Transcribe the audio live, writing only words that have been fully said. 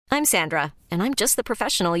I'm Sandra, and I'm just the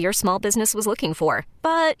professional your small business was looking for.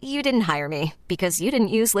 But you didn't hire me because you didn't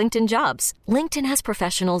use LinkedIn Jobs. LinkedIn has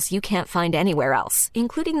professionals you can't find anywhere else,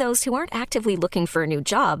 including those who aren't actively looking for a new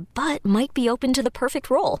job, but might be open to the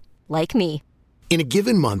perfect role, like me. In a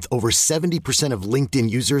given month, over 70% of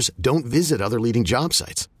LinkedIn users don't visit other leading job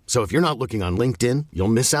sites. So if you're not looking on LinkedIn, you'll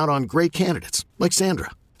miss out on great candidates like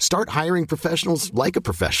Sandra. Start hiring professionals like a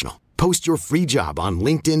professional. Post your free job on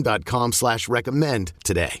linkedin.com/recommend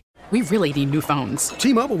today. We really need new phones.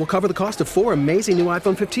 T-Mobile will cover the cost of 4 amazing new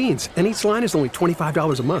iPhone 15s, and each line is only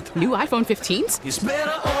 $25 a month. New iPhone 15s? It's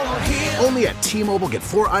better over here. Only at T-Mobile, get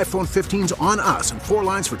 4 iPhone 15s on us and 4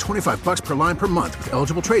 lines for $25 per line per month with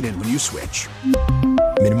eligible trade-in when you switch.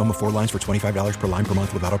 Minimum of 4 lines for $25 per line per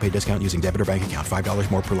month with autopay discount using debit or bank account.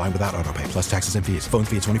 $5 more per line without autopay, plus taxes and fees. Phone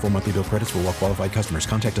fee at 24 monthly bill credits for well-qualified customers.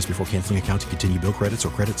 Contact us before canceling account to continue bill credits or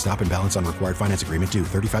credit stop and balance on required finance agreement due.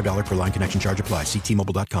 $35 per line connection charge applies. See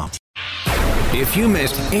T-Mobile.com. If you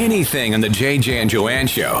missed anything on the JJ and Joanne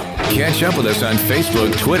Show, catch up with us on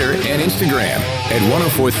Facebook, Twitter, and Instagram at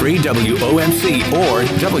 1043 WOMC or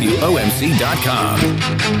WOMC.com.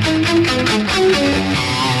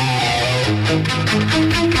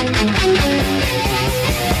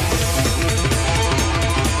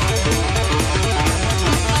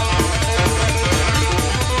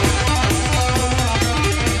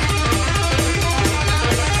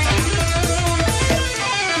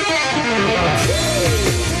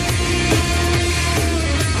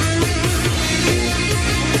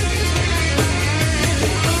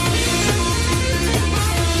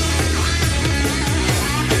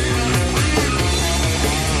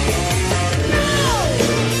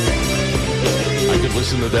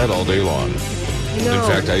 Listen to that all day long. No, in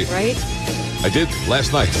fact, I did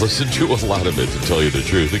last night listen to a lot of it, to tell you the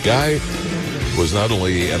truth. The guy was not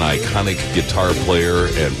only an iconic guitar player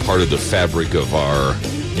and part of the fabric of our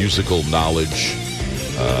musical knowledge,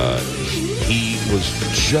 he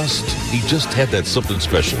just had that something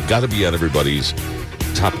special. Got to be on everybody's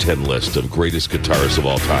top 10 list of greatest guitarists of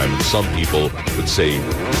all time. And some people would say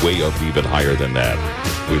way up even higher than that.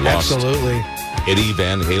 We lost Eddie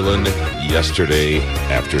Van Halen yesterday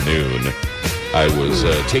afternoon. I was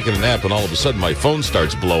taking a nap, and all of a sudden my phone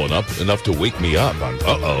starts blowing up, enough to wake me up. I'm,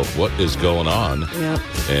 what is going on? Yep.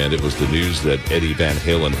 And it was the news that Eddie Van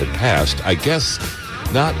Halen had passed. I guess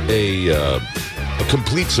not a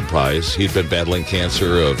complete surprise. He'd been battling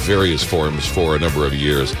cancer of various forms for a number of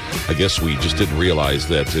years. I guess we just didn't realize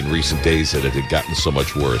that in recent days that it had gotten so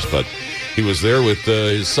much worse. But he was there with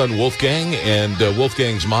his son Wolfgang and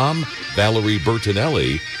Wolfgang's mom, Valerie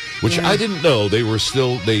Bertinelli, which I didn't know they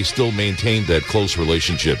still maintained that close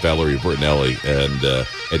relationship, Valerie Bertinelli and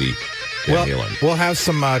Eddie Van Halen. We'll have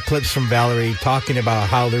some clips from Valerie talking about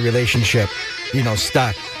how the relationship,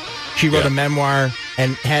 stuck. She wrote a memoir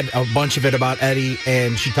and had a bunch of it about Eddie,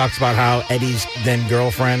 and she talks about how Eddie's then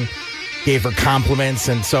girlfriend gave her compliments,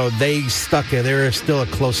 and so they stuck. They're still a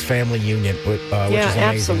close family union, which is amazing.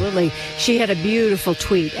 Absolutely. She had a beautiful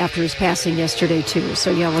tweet after his passing yesterday too.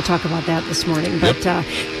 So we'll talk about that this morning. But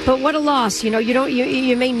but what a loss. You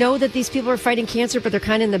may know that these people are fighting cancer, but they're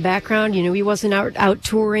kind of in the background. He wasn't out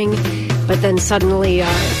touring, but then suddenly you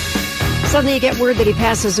get word that he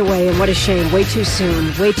passes away, and what a shame. Way too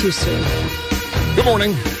soon. Good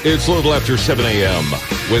morning. It's a little after 7 a.m.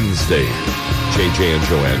 Wednesday. JJ and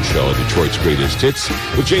Joanne Show, Detroit's greatest hits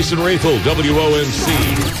with Jason Rathel,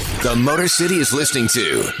 WOMC. The Motor City is listening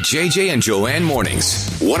to JJ and Joanne Mornings,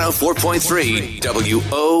 104.3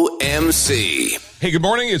 WOMC. Hey, good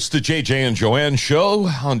morning. It's the JJ and Joanne Show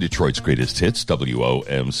on Detroit's greatest hits,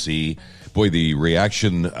 WOMC. Boy, the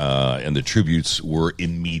reaction and the tributes were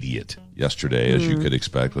immediate yesterday, as you could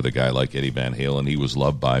expect with a guy like Eddie Van Halen. He was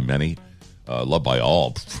loved by many, loved by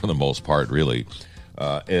all for the most part, really.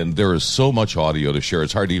 And there is so much audio to share.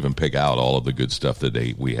 It's hard to even pick out all of the good stuff that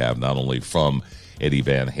we have, not only from Eddie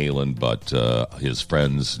Van Halen, but his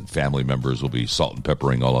friends and family members will be salt and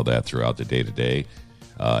peppering all of that throughout the day-to-day.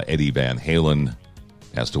 Eddie Van Halen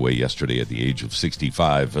passed away yesterday at the age of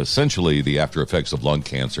 65. Essentially the after effects of lung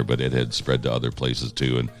cancer, but it had spread to other places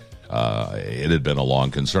too, and it had been a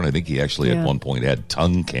long concern. I think he actually at one point had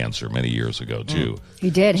tongue cancer many years ago too. He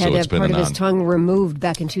did, had part of his tongue removed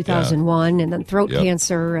back in 2001, and then throat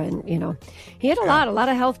cancer, and he had a lot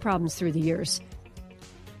of health problems through the years.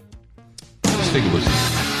 Let's take a listen.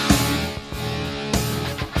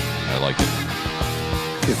 I like it.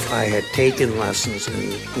 If I had taken lessons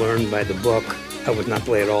and learned by the book, I would not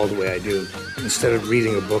play it all the way I do. Instead of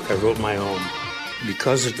reading a book, I wrote my own.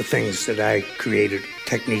 Because of the things that I created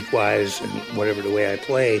technique-wise and whatever the way I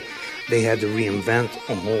play, they had to reinvent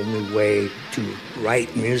a whole new way to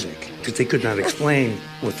write music because they could not explain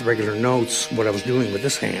with regular notes what I was doing with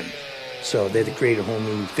this hand. So they had to create a whole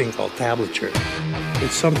new thing called tablature.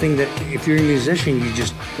 It's something that if you're a musician, you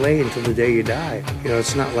just play until the day you die.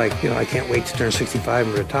 It's not like, I can't wait to turn 65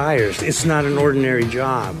 and retire. It's not an ordinary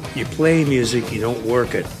job. You play music, you don't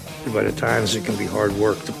work it. But at times it can be hard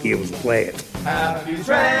work to be able to play it. Happy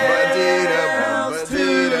trails to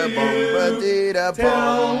you,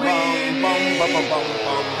 till we meet again.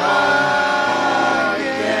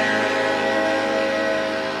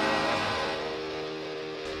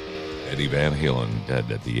 Eddie Van Halen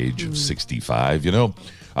dead at the age of 65. I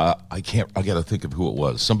got to think of who it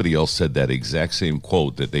was. Somebody else said that exact same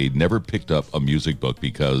quote, that they never picked up a music book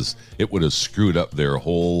because it would have screwed up their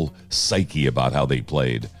whole psyche about how they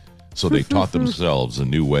played. So they taught themselves a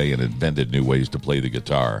new way and invented new ways to play the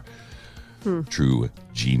guitar. True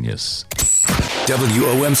genius.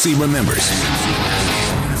 WOMC remembers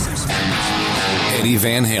Eddie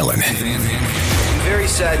Van Halen. Very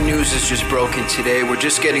sad news has just broken today. We're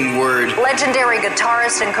just getting word. Legendary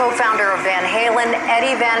guitarist and co-founder of Van Halen,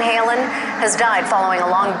 Eddie Van Halen, has died following a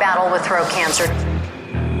long battle with throat cancer.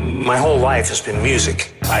 My whole life has been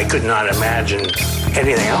music. I could not imagine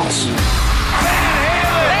anything else.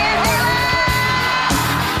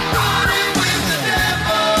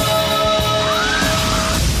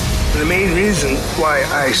 The main reason why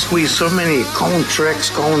I squeezed so many cone tricks,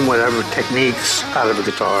 whatever techniques out of a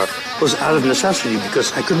guitar was out of necessity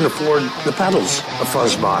because I couldn't afford the pedals, a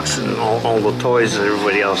fuzz box, and all the toys that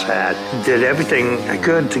everybody else had. Did everything I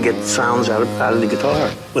could to get sounds out of the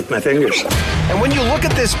guitar with my fingers. And when you look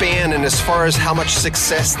at this band and as far as how much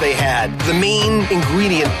success they had, the main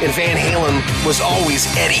ingredient in Van Halen was always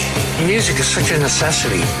Eddie. Music is such a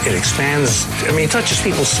necessity. It expands, it touches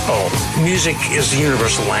people's soul. Music is the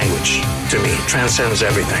universal language to me. It transcends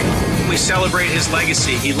everything. We celebrate his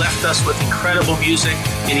legacy. He left us with incredible music,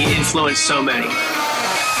 and he influenced so many.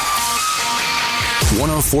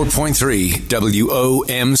 104.3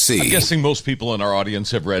 WOMC. I'm guessing most people in our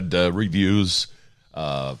audience have read reviews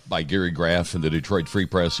by Gary Graff in the Detroit Free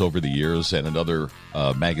Press over the years and in other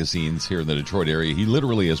magazines here in the Detroit area. He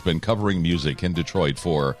literally has been covering music in Detroit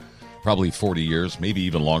for probably 40 years, maybe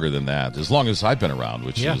even longer than that, as long as I've been around,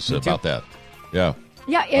 which is about that. Yeah.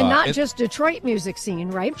 Yeah, and not just Detroit music scene,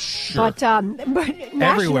 right? Sure. But nationally,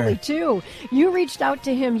 everywhere. too. You reached out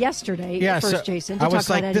to him yesterday, Jason, to I was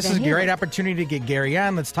talk like, about this Eddie is a Van great Halen. opportunity to get Gary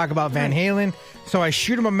on. Let's talk about Van Halen. So I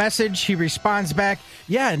shoot him a message. He responds back,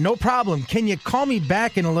 yeah, no problem. Can you call me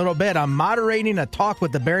back in a little bit? I'm moderating a talk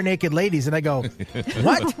with the Bare Naked Ladies. And I go,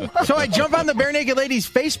 what? So I jump on the Bare Naked Ladies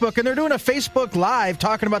Facebook, and they're doing a Facebook Live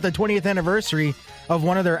talking about the 20th anniversary of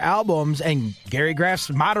one of their albums, and Gary Graff's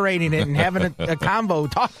moderating it and having a convo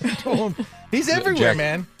talking to him. He's everywhere,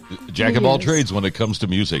 man. Jack of all trades when it comes to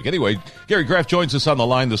music. Anyway, Gary Graff joins us on the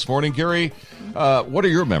line this morning. Gary, what are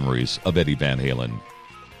your memories of Eddie Van Halen?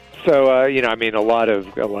 So, a lot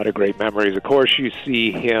of great memories. Of course, you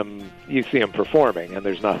see him performing, and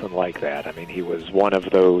there's nothing like that. I mean, he was one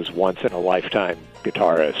of those once-in-a-lifetime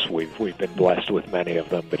guitarists. We've been blessed with many of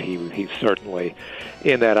them, but he's certainly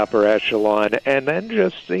in that upper echelon. And then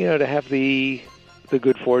just, to have the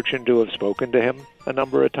good fortune to have spoken to him a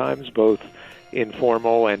number of times, both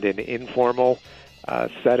informal and in informal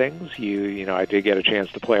settings. I did get a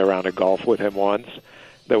chance to play around at golf with him once.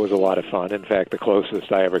 That was a lot of fun. In fact, the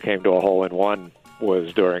closest I ever came to a hole-in-one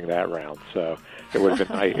was during that round. So it would have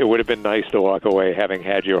been nice. It would have been nice to walk away having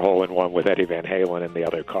had your hole-in-one with Eddie Van Halen in the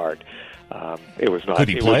other cart. It was not. Could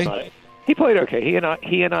he play? He played okay.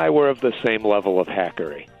 He and I were of the same level of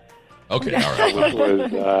hackery. Okay, all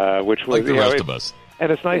right. Which was like the rest of us.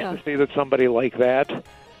 And it's nice to see that somebody like that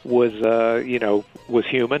was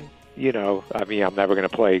human. I'm never going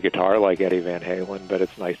to play guitar like Eddie Van Halen, but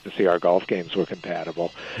it's nice to see our golf games were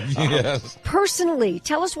compatible. Yes. Personally,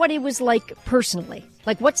 tell us what he was like personally.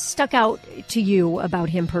 Like, what stuck out to you about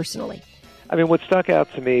him personally? I mean, what stuck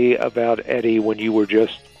out to me about Eddie when you were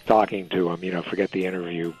just talking to him, forget the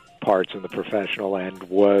interview parts and the professional end,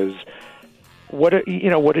 was what a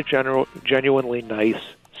genuinely nice,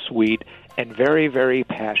 sweet, and very, very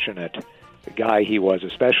passionate guy he was,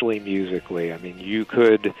 especially musically. I mean,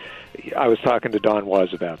 I was talking to Don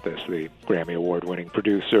Was about this, the Grammy Award-winning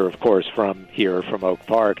producer, of course, from Oak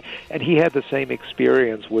Park, and he had the same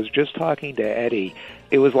experience, was just talking to Eddie.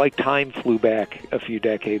 It was like time flew back a few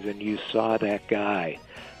decades, and you saw that guy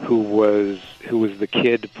who was the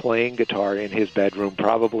kid playing guitar in his bedroom,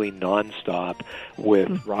 probably nonstop,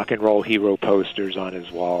 with rock and roll hero posters on his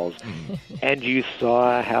walls, and you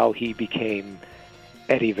saw how he became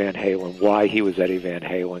Eddie Van Halen, why he was Eddie Van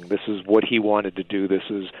Halen. This is what he wanted to do. This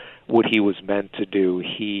is what he was meant to do.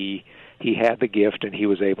 He had the gift, and he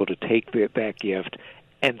was able to take that gift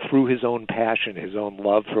and through his own passion, his own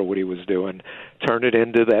love for what he was doing, turn it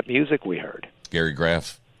into that music we heard. Gary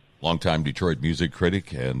Graff, longtime Detroit music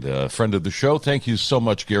critic and friend of the show. Thank you so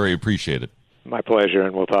much, Gary. Appreciate it. My pleasure,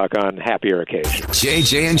 and we'll talk on happier occasions.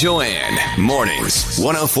 JJ and Joanne, mornings,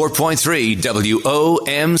 104.3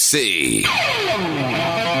 WOMC.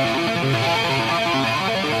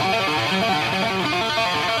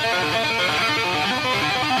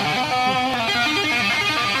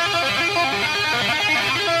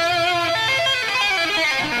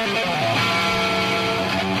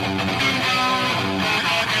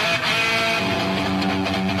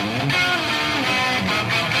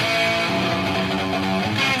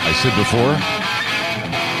 I said before,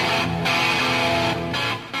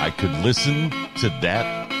 I could listen to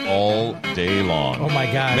that all day long. Oh, my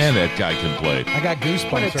gosh. Man, that guy can play. I got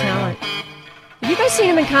goosebumps What a right talent. Have you guys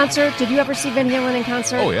seen him in concert? Did you ever see Van Halen in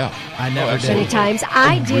concert? Oh, yeah. I never did. Many times.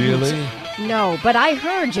 I didn't. Really? No, but I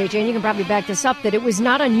heard, JJ, and you can probably back this up, that it was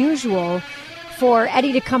not unusual for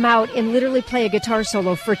Eddie to come out and literally play a guitar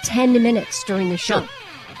solo for 10 minutes during the show. Sure.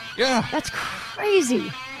 Yeah. That's crazy.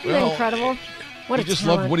 Isn't that Well, incredible? What He a just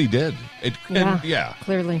talent. loved what he did. Yeah,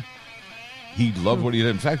 clearly. He loved what he did.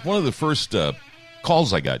 In fact, one of the first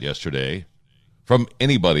calls I got yesterday from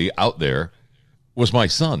anybody out there was my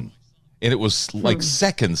son. And it was like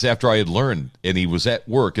seconds after I had learned. And he was at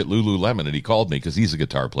work at Lululemon, and he called me because he's a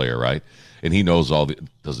guitar player, right? And he knows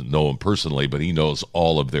doesn't know him personally, but he knows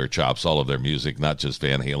all of their chops, all of their music, not just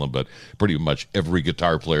Van Halen, but pretty much every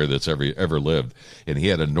guitar player that's ever lived. And he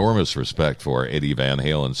had enormous respect for Eddie Van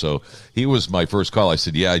Halen. So he was my first call. I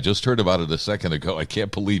said, yeah, I just heard about it a second ago. I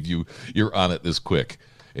can't believe you're on it this quick.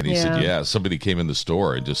 And he said, yeah, somebody came in the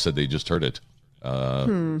store and just said they just heard it.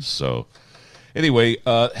 So anyway,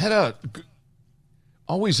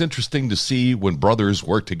 always interesting to see when brothers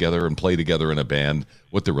work together and play together in a band,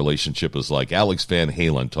 what the relationship is like. Alex Van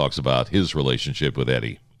Halen talks about his relationship with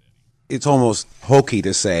Eddie. It's almost hokey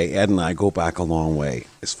to say Ed and I go back a long way.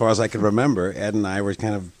 As far as I can remember, Ed and I were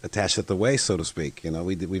kind of attached at the waist, so to speak. You know,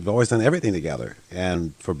 we've always done everything together.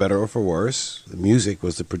 And for better or for worse, the music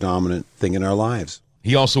was the predominant thing in our lives.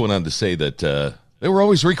 He also went on to say that they were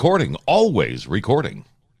always recording. Ed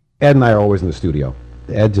and I are always in the studio.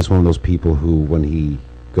 Ed's just one of those people who, when he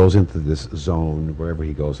goes into this zone, wherever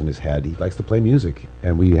he goes in his head, he likes to play music.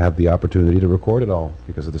 And we have the opportunity to record it all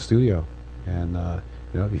because of the studio. And,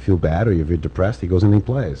 if you feel bad or if you're depressed, he goes in and he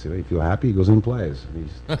plays. If you feel happy, he goes in and plays.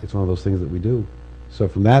 It's one of those things that we do. So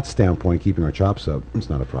from that standpoint, keeping our chops up, it's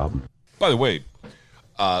not a problem. By the way,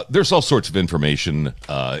 there's all sorts of information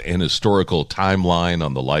and historical timeline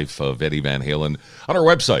on the life of Eddie Van Halen on our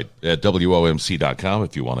website at WOMC.com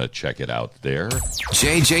if you want to check it out there.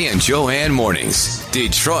 JJ and Joanne mornings,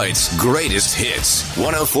 Detroit's greatest hits,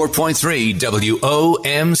 104.3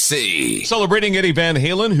 WOMC. Celebrating Eddie Van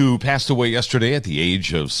Halen, who passed away yesterday at the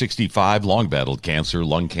age of 65, long battled cancer,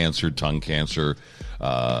 lung cancer, tongue cancer,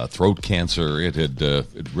 throat cancer. It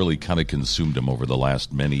really kind of consumed him over the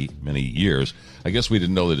last many years. I guess we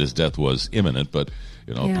didn't know that his death was imminent, but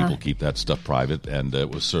people keep that stuff private. And it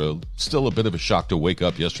was still a bit of a shock to wake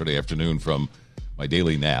up yesterday afternoon from my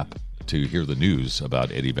daily nap to hear the news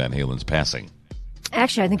about Eddie Van Halen's passing.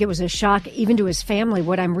 Actually, I think it was a shock even to his family.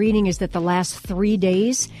 What I'm reading is that the last 3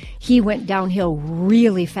 days, he went downhill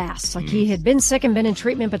really fast. Like he had been sick and been in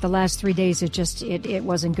treatment, but the last 3 days, it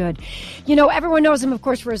wasn't good. Everyone knows him, of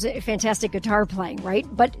course, for his fantastic guitar playing, right?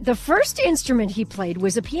 But the first instrument he played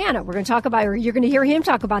was a piano. We're going to talk about, or you're going to hear him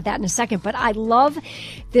talk about that in a second. But I love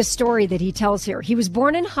this story that he tells here. He was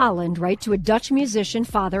born in Holland, right, to a Dutch musician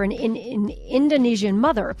father and an Indonesian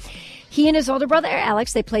mother. He and his older brother,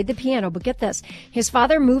 Alex, they played the piano. But get this. His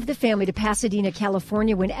father moved the family to Pasadena,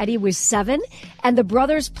 California when Eddie was 7. And the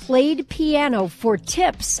brothers played piano for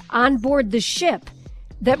tips on board the ship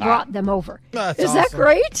that brought them over. Is that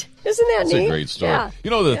great? Isn't that neat? It's a great story. Yeah.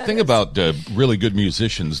 The thing about really good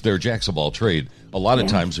musicians, they're jacks of all trade. A lot of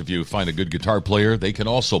times if you find a good guitar player, they can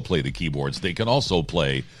also play the keyboards. They can also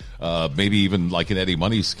play, maybe even like in Eddie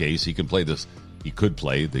Money's case, he could play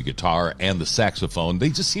the guitar and the saxophone. They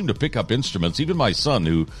just seem to pick up instruments. Even my son,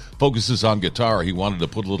 who focuses on guitar, he wanted to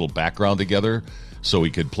put a little background together so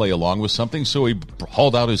he could play along with something. So he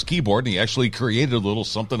hauled out his keyboard, and he actually created a little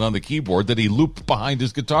something on the keyboard that he looped behind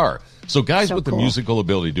his guitar. So guys with the musical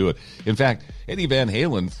ability do it. In fact, Eddie Van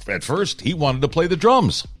Halen, at first, he wanted to play the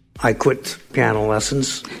drums. I quit piano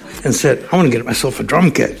lessons and said, I want to get myself a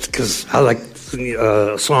drum kit because I like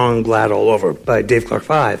a song Glad All Over by Dave Clark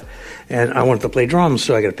 5. And I wanted to play drums,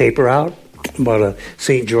 so I got a paper out, bought a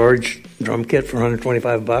St. George drum kit for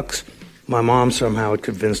 $125. My mom somehow had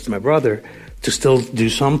convinced my brother to still do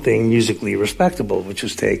something musically respectable, which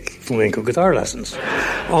was take flamenco guitar lessons.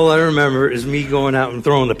 All I remember is me going out and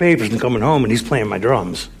throwing the papers and coming home, and he's playing my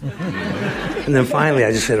drums. And then finally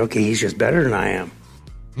I just said, okay, he's just better than I am.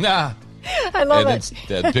 Nah. I love it.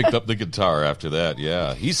 Dad picked up the guitar after that,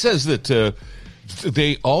 yeah. He says that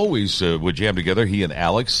they always would jam together, he and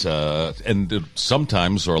Alex, and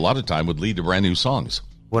sometimes, or a lot of time, would lead to brand new songs.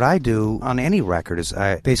 What I do on any record is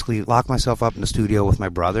I basically lock myself up in the studio with my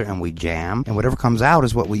brother and we jam, and whatever comes out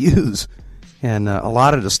is what we use. And a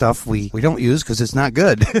lot of the stuff we don't use because it's not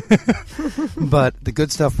good. But the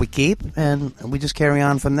good stuff we keep, and we just carry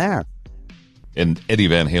on from there. And Eddie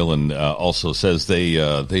Van Halen also says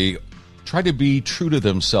they try to be true to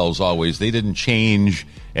themselves always. They didn't change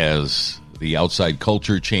as the outside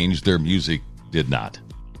culture changed. Their music did not.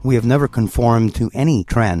 We have never conformed to any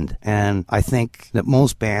trend, and I think that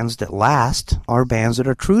most bands that last are bands that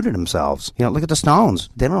are true to themselves. You know, look at the Stones.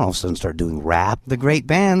 They don't all of a sudden start doing rap. The great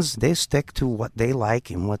bands, they stick to what they like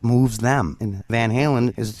and what moves them. And Van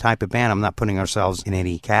Halen is the type of band, I'm not putting ourselves in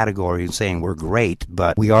any category and saying we're great,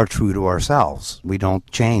 but we are true to ourselves. We don't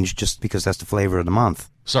change just because that's the flavor of the month.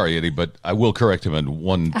 Sorry, Eddie, but I will correct him in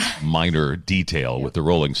one minor detail with the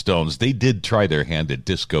Rolling Stones. They did try their hand at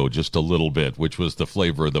disco just a little bit, which was the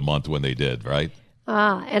flavor of the month when they did, right?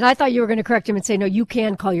 And I thought you were going to correct him and say, no, you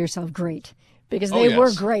can call yourself great. Because they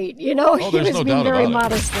were great, you know? He was being very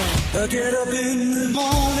modest there.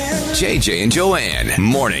 JJ and Joanne,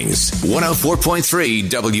 mornings, 104.3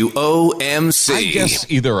 WOMC. I guess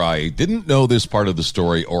either I didn't know this part of the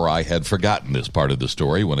story or I had forgotten this part of the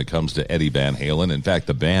story when it comes to Eddie Van Halen. In fact,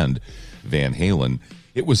 the band Van Halen,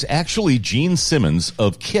 it was actually Gene Simmons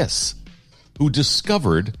of Kiss who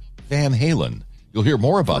discovered Van Halen. You'll hear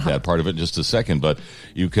more about that part of it in just a second, but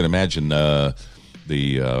you can imagine the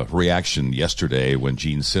reaction yesterday when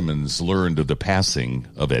Gene Simmons learned of the passing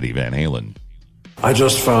of Eddie Van Halen. I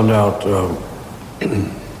just found out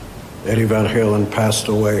Eddie Van Halen passed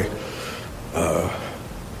away.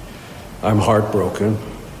 I'm heartbroken.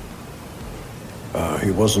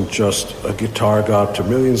 He wasn't just a guitar god to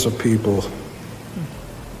millions of people,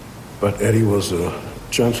 but Eddie was a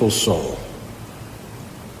gentle soul.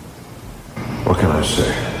 What can I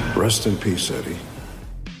say? Rest in peace, Eddie.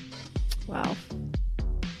 Wow.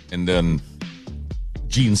 And then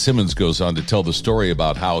Gene Simmons goes on to tell the story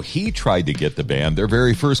about how he tried to get the band their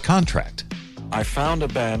very first contract. I found a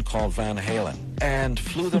band called Van Halen and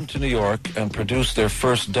flew them to New York and produced their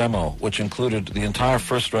first demo, which included the entire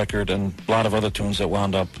first record and a lot of other tunes that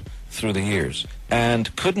wound up through the years.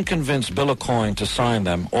 And couldn't convince Bill Aucoin to sign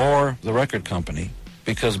them or the record company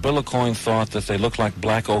because Bill Aucoin thought that they looked like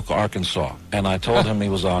Black Oak, Arkansas. And I told him he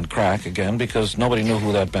was on crack again because nobody knew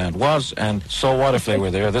who that band was. And so what if they were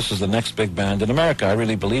there? This is the next big band in America. I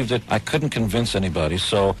really believed it. I couldn't convince anybody.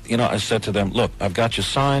 So, I said to them, look, I've got you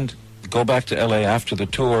signed. Go back to L.A. after the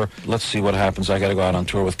tour. Let's see what happens. I got to go out on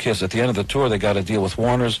tour with Kiss. At the end of the tour, they got a deal with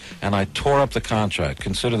Warner's, and I tore up the contract.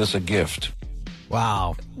 Consider this a gift.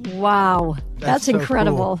 Wow. Wow. That's so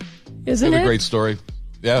incredible. Cool. Isn't it? A great story.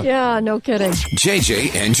 Yeah. Yeah, no kidding.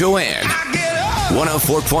 JJ and Joanne.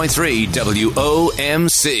 104.3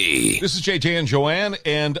 WOMC. This is JJ and Joanne,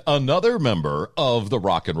 and another member of the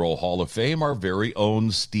Rock and Roll Hall of Fame, our very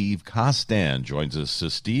own Steve Costan, joins us.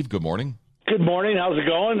 Steve, good morning. Good morning. How's it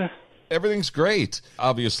going? Everything's great.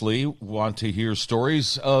 Obviously, want to hear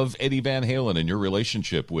stories of Eddie Van Halen and your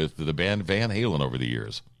relationship with the band Van Halen over the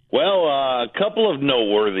years. Well, a couple of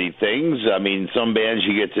noteworthy things. I mean, some bands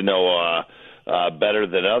you get to know better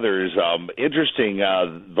than others. Interesting,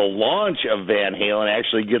 the launch of Van Halen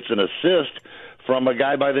actually gets an assist from a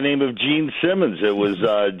guy by the name of Gene Simmons. It was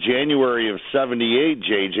January of '78,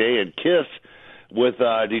 JJ, and Kiss with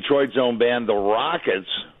Detroit's own band, the Rockets,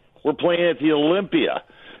 were playing at the Olympia.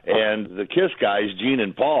 And the Kiss guys, Gene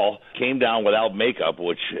and Paul, came down without makeup,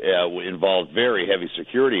 which involved very heavy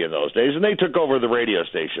security in those days, and they took over the radio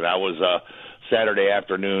station. I was Saturday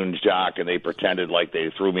afternoon jock, and they pretended like they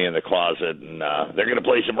threw me in the closet, and they're going to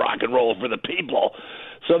play some rock and roll for the people.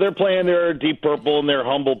 So they're playing their Deep Purple and their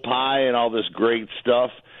Humble Pie and all this great stuff,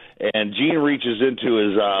 and Gene reaches into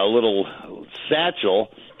his little satchel,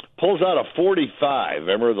 pulls out a 45.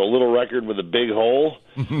 Remember the little record with the big hole?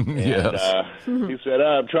 Yes. He said,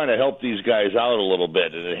 I'm trying to help these guys out a little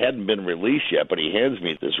bit. And it hadn't been released yet, but he hands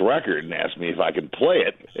me this record and asks me if I can play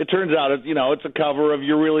it. It turns out, it's a cover of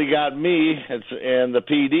You Really Got Me. And the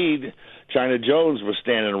PD, China Jones, was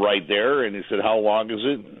standing right there. And he said, how long is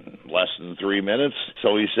it? Less than 3 minutes.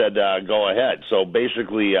 So he said, go ahead. So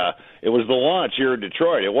basically, it was the launch here in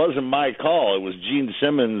Detroit. It wasn't my call. It was Gene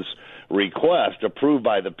Simmons request approved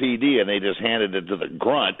by the PD, and they just handed it to the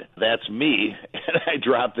grunt. That's me. And I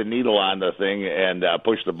dropped the needle on the thing and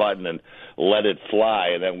pushed the button and let it fly.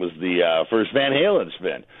 And that was the first Van Halen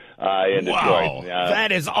spin in Detroit.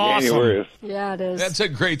 That is awesome. January. Yeah, it is. That's a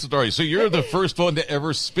great story. So you're the first one to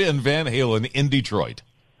ever spin Van Halen in Detroit.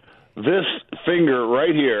 This finger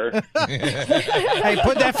right here. Hey,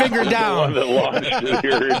 put that finger down. The one that launched it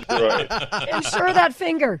here in Detroit. Insure that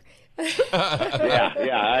finger. Yeah,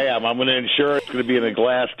 I am. I'm going to ensure it's going to be in a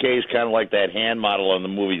glass case, kind of like that hand model in the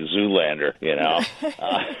movie Zoolander, you know.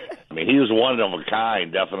 I mean, he was one of a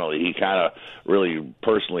kind, definitely. He kind of really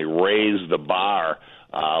personally raised the bar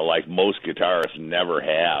like most guitarists never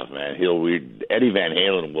have, man. Eddie Van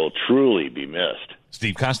Halen will truly be missed.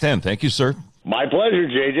 Steve Costan, thank you, sir. My pleasure,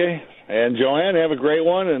 JJ. And Joanne, have a great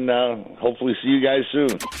one, and hopefully see you guys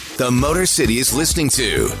soon. The Motor City is listening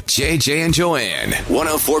to JJ and Joanne,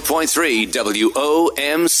 104.3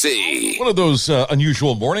 WOMC. One of those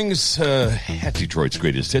unusual mornings at Detroit's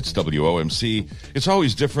Greatest Hits, WOMC. It's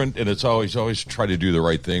always different, and it's always try to do the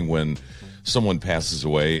right thing when someone passes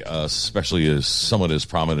away, especially as someone as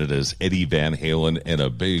prominent as Eddie Van Halen and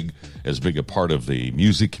as big a part of the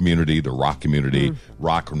music community, the rock community,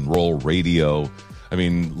 rock and roll radio. I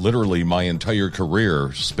mean, literally my entire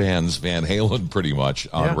career spans Van Halen pretty much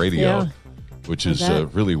on radio, which is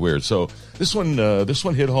really weird. So this one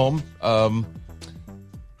hit home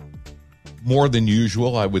more than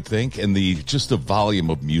usual, I would think, and the volume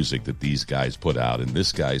of music that these guys put out, and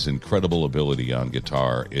this guy's incredible ability on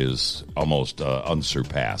guitar is almost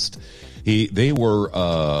unsurpassed. They were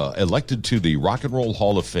elected to the Rock and Roll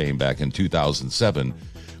Hall of Fame back in 2007.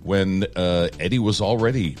 When Eddie was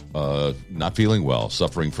already not feeling well,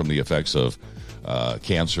 suffering from the effects of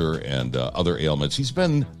cancer and other ailments. He's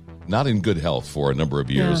been not in good health for a number of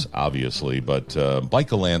years, obviously, but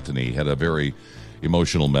Michael Anthony had a very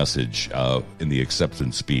emotional message in the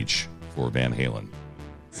acceptance speech for Van Halen.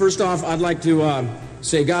 First off, I'd like to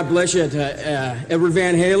say God bless you to Edward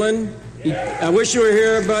Van Halen. I wish you were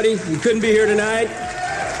here, buddy. You couldn't be here tonight.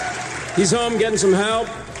 He's home getting some help,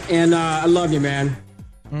 and I love you, man.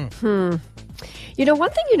 You know,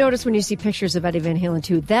 one thing you notice when you see pictures of Eddie Van Halen,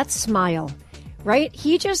 too, that smile, right?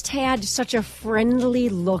 He just had such a friendly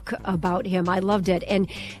look about him. I loved it. And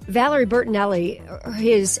Valerie Bertinelli,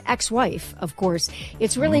 his ex-wife, of course,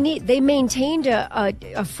 it's really neat. They maintained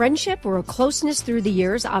a friendship or a closeness through the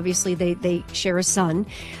years. Obviously, they share a son.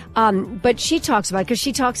 But she talks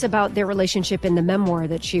about their relationship in the memoir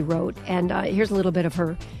that she wrote. And here's a little bit of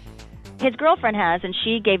her. His girlfriend has, and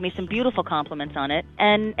she gave me some beautiful compliments on it.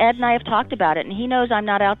 And Ed and I have talked about it, and he knows I'm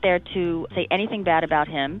not out there to say anything bad about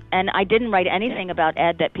him. And I didn't write anything about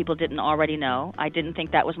Ed that people didn't already know. I didn't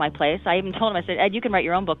think that was my place. I even told him, I said, Ed, you can write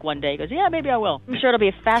your own book one day. He goes, yeah, maybe I will. I'm sure it'll be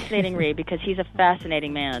a fascinating read because he's a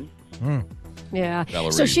fascinating man. Yeah.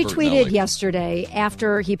 Valerie so she tweeted Bertinelli. yesterday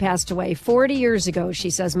after he passed away, 40 years ago, she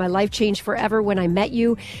says, my life changed forever when I met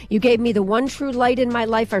you. You gave me the one true light in my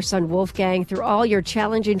life, our son Wolfgang. Through all your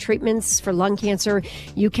challenging treatments for lung cancer,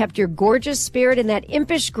 you kept your gorgeous spirit and that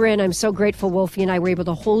impish grin. I'm so grateful Wolfie and I were able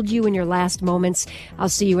to hold you in your last moments. I'll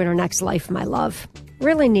see you in our next life, my love.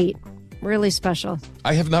 Really neat. Really special.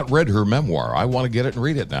 I have not read her memoir. I want to get it and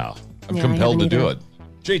read it now. I'm compelled to do it.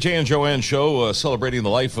 JJ and Joanne show celebrating the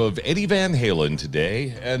life of Eddie Van Halen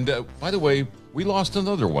today. And by the way, we lost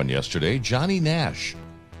another one yesterday, Johnny Nash,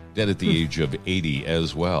 dead at the age of 80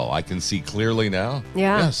 as well. I can see clearly now.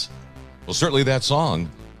 Yeah. Yes. Well, certainly that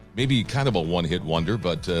song, maybe kind of a one-hit wonder,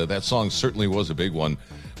 but that song certainly was a big one.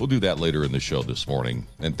 We'll do that later in the show this morning.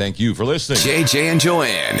 And thank you for listening. JJ and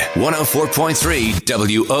Joanne, 104.3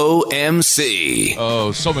 WOMC.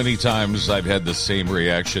 Oh, so many times I've had the same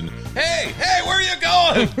reaction. Hey, where are you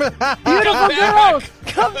going? Beautiful girls,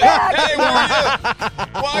 come back. Hey, where are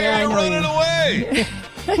you? Why are you running away?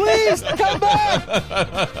 Please, come back.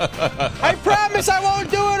 I promise I won't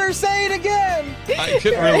do it or say it again. I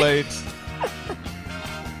can relate.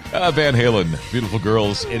 Van Halen, Beautiful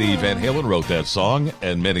Girls. Eddie Van Halen wrote that song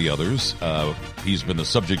and many others. He's been the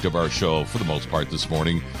subject of our show for the most part this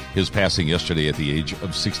morning. His passing yesterday at the age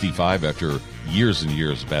of 65 after years and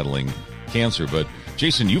years battling cancer. But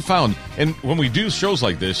Jason, you found, and when we do shows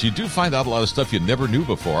like this, you do find out a lot of stuff you never knew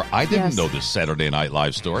before. I didn't know this Saturday Night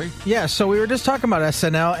Live story. Yeah, so we were just talking about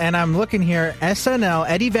SNL, and I'm looking here. SNL,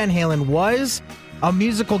 Eddie Van Halen was a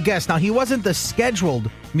musical guest. Now, he wasn't the scheduled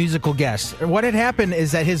musical guest. What had happened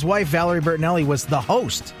is that his wife, Valerie Bertinelli, was the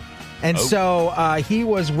host. And so he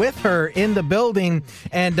was with her in the building,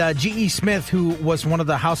 and G.E. Smith, who was one of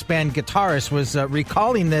the house band guitarists, was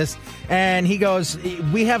recalling this, and he goes,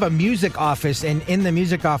 we have a music office, and in the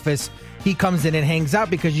music office, he comes in and hangs out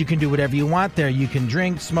because you can do whatever you want there. You can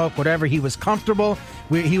drink, smoke, whatever. He was comfortable.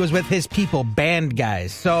 He was with his people, band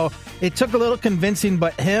guys. So it took a little convincing,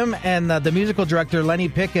 but him and the musical director, Lenny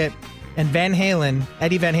Pickett, and Van Halen,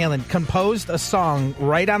 Eddie Van Halen, composed a song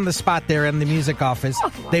right on the spot there in the music office.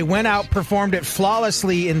 They went out, performed it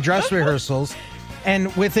flawlessly in dress rehearsals,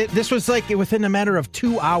 and with it, this was like within a matter of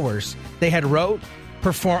 2 hours. They had rehearsed,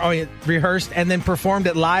 and then performed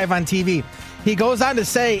it live on TV. He goes on to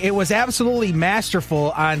say it was absolutely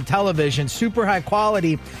masterful on television, super high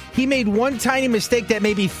quality. He made one tiny mistake that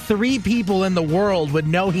maybe 3 people in the world would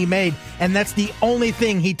know he made, and that's the only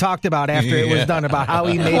thing he talked about after it was done, about how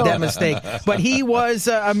he made that mistake. But he was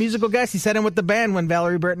a musical guest. He sat in with the band when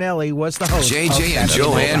Valerie Bertinelli was the host. JJ and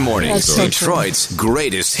Joanne Mornings, Detroit's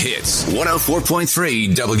greatest hits.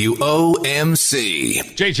 104.3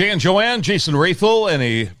 WOMC. JJ and Joanne, Jason Rathel, and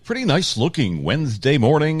a pretty nice-looking Wednesday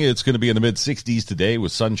morning. It's going to be in the mid-60s today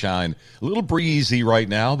with sunshine. A little breezy right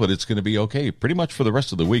now, but it's going to be okay pretty much for the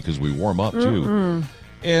rest of the week as we warm up, too. Mm-mm.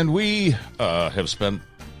 And we have spent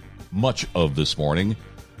much of this morning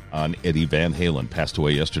on Eddie Van Halen. Passed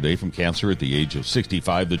away yesterday from cancer at the age of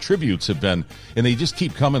 65. The tributes have been, and they just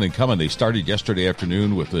keep coming and coming. They started yesterday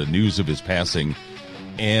afternoon with the news of his passing,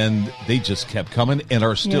 and they just kept coming and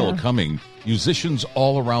are still coming. Musicians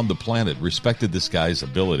all around the planet respected this guy's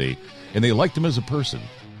ability, and they liked him as a person.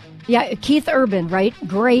 Yeah, Keith Urban, right?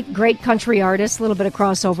 Great country artist, a little bit of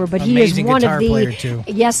crossover, but Amazing he is one guitar of the player, too.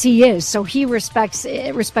 Yes, he is. So he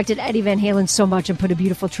respected Eddie Van Halen so much and put a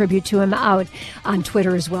beautiful tribute to him out on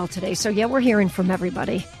Twitter as well today. So yeah, we're hearing from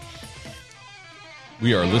everybody.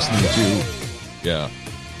 We are listening to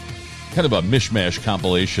kind of a mishmash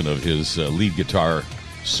compilation of his lead guitar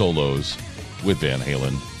solos with Van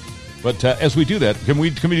Halen. But as we do that, can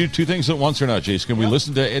we do 2 things at once or not, Jason? Can we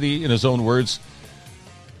listen to Eddie in his own words?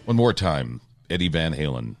 One more time, Eddie Van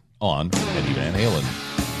Halen on Eddie Van Halen.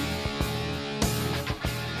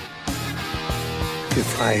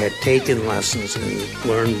 If I had taken lessons and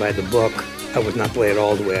learned by the book, I would not play it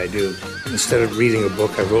all the way I do. Instead of reading a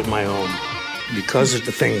book, I wrote my own. Because of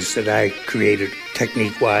the things that I created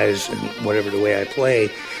technique-wise and whatever the way I play,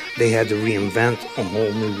 they had to reinvent a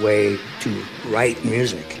whole new way to write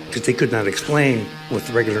music because they could not explain with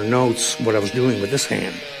regular notes what I was doing with this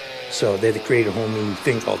hand. So they had to create a whole new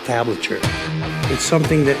thing called tablature. It's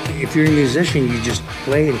something that if you're a musician, you just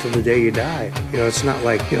play until the day you die. It's not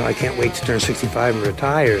like, I can't wait to turn 65 and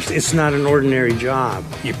retire. It's not an ordinary job.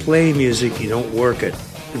 You play music, you don't work it.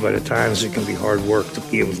 But at times it can be hard work to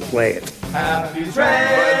be able to play it. Happy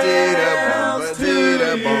trails till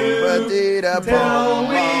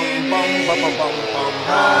we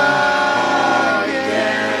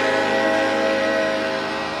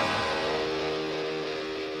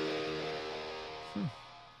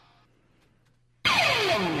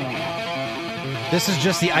This is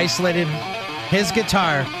just the isolated, his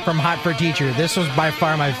guitar from Hot for Teacher. This was by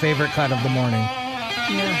far my favorite cut of the morning.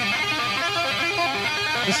 Yeah.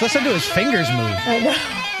 Just listen to his fingers move. I know.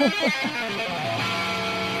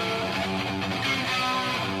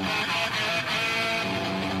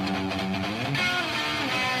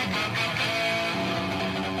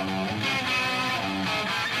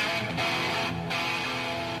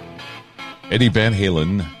 Eddie Van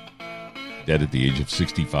Halen, dead at the age of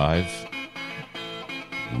 65.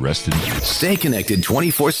 Rest in peace. Stay connected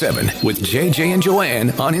 24/7 with JJ and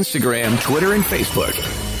Joanne on Instagram, Twitter, and Facebook.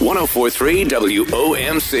 104.3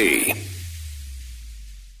 WOMC.